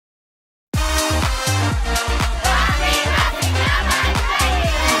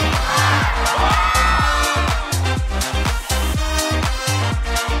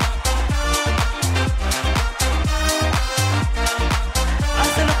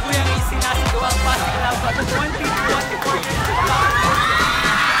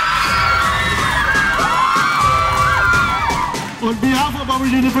On behalf of our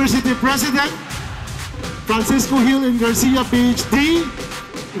University President, Francisco Hill and Garcia, PhD,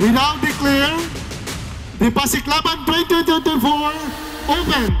 we now declare the Pasiklaban 2024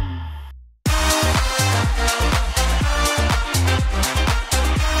 open.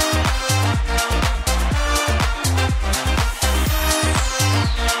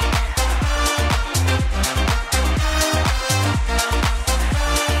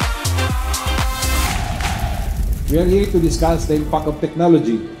 We are here to discuss the impact of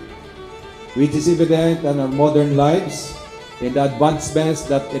technology, which is evident in our modern lives and the advancements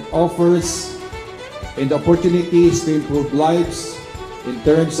that it offers and the opportunities to improve lives in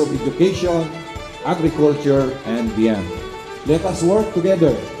terms of education, agriculture, and beyond. Let us work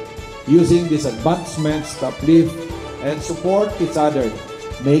together using these advancements to uplift and support each other,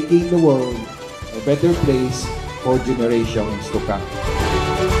 making the world a better place for generations to come.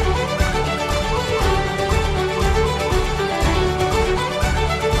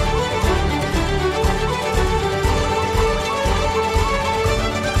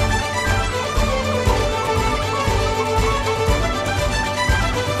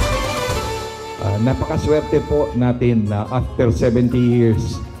 Napakaswerte po natin na after 70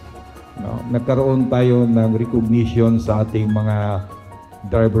 years, nagkaroon tayo ng recognition sa ating mga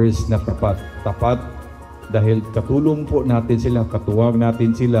drivers na tapat dahil katulong po natin sila, katuwang natin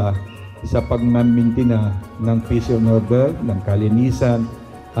sila sa pagmamintina ng peace and order, ng kalinisan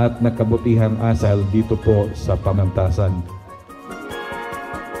at ng kabutihang asal dito po sa pamantasan.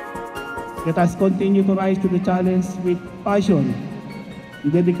 Let us continue to rise to the challenge with passion,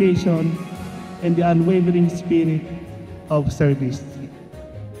 dedication, and the unwavering spirit of service.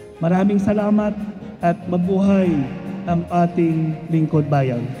 Maraming salamat at mabuhay ang ating lingkod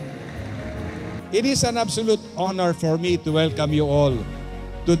bayan. It is an absolute honor for me to welcome you all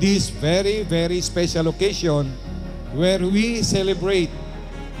to this very, very special occasion where we celebrate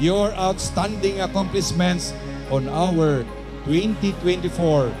your outstanding accomplishments on our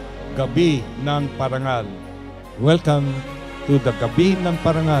 2024 Gabi ng Parangal. Welcome to the Gabi ng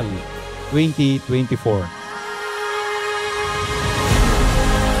Parangal 2024.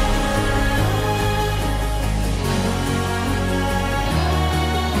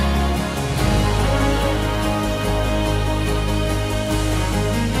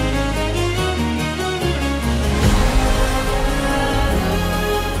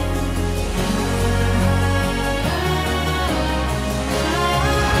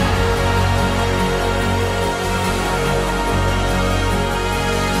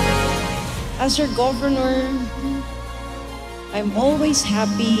 As your governor, I'm always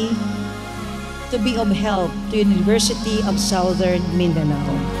happy to be of help to University of Southern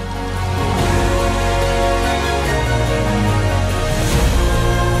Mindanao.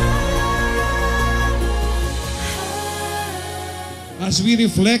 As we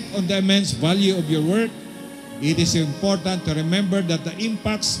reflect on the immense value of your work, it is important to remember that the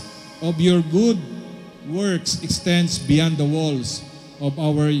impacts of your good works extends beyond the walls of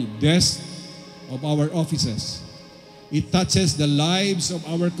our desks, of our offices. It touches the lives of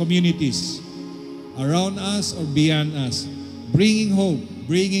our communities around us or beyond us, bringing hope,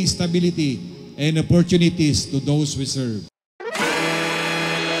 bringing stability and opportunities to those we serve.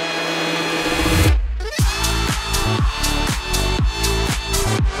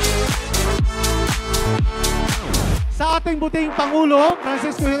 Sa ating buting Pangulo,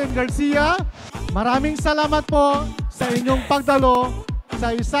 Francisco Hill Garcia, maraming salamat po sa inyong pagdalo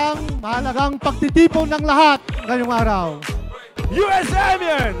sa isang mahalagang pagtitipon ng lahat ngayong araw.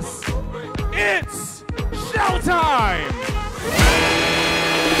 USMians, it's showtime!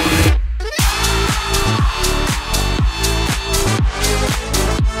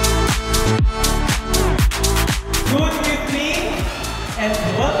 Good evening and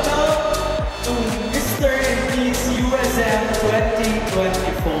welcome to Mr. and Miss USM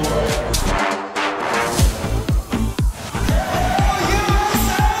 2024.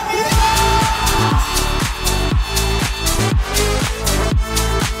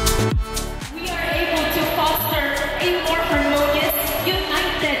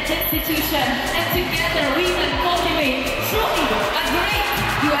 And together we can cultivate truly a great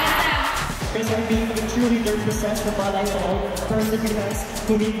USM. Because I think it truly represents the balance of all perseverance,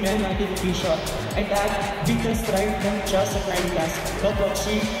 commitment, and dedication. And that we can strive not just to great us, but to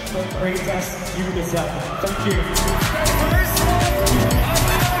achieve the greatest USM. Thank you.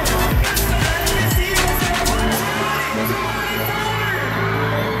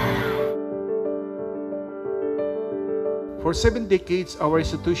 For For 7 decades, our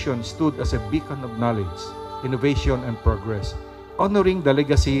institution stood as a beacon of knowledge, innovation, and progress. Honoring the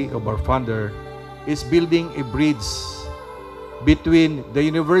legacy of our founder is building a bridge between the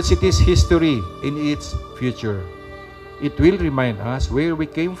university's history and its future. It will remind us where we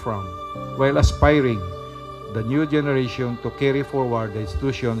came from while aspiring the new generation to carry forward the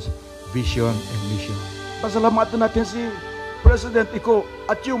institution's vision and mission. Pasalamatan natin si President Iko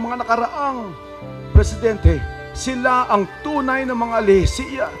at yung mga nakaraang presidente. Sila ang tunay na mga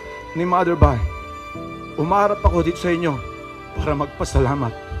lihisiya ni Mother Bai. Umarap ako dito sa inyo para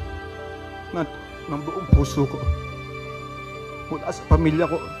magpasalamat ng buong puso ko mula sa pamilya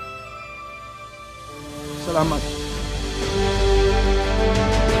ko. Salamat.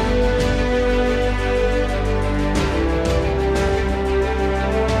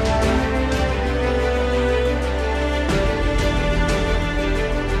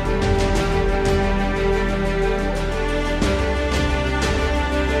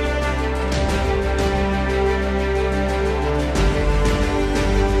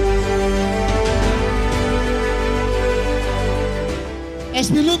 As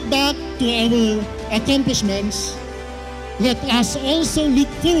we look back to our accomplishments, let us also look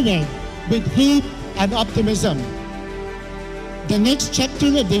forward with hope and optimism. The next chapter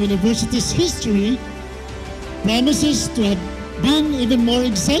of the university's history promises to have been even more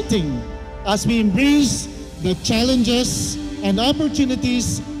exciting as we embrace the challenges and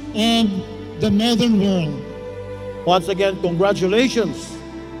opportunities of the modern world. Once again, congratulations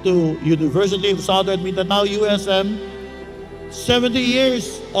to University of Southern Mindanao, USM. 70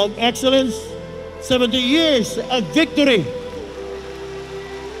 years of excellence, 70 years of victory.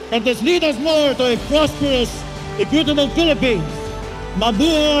 And this lead us more to a prosperous, equitable Philippines.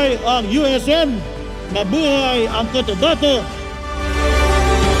 Mabuhay ang USM! Mabuhay ang kandidato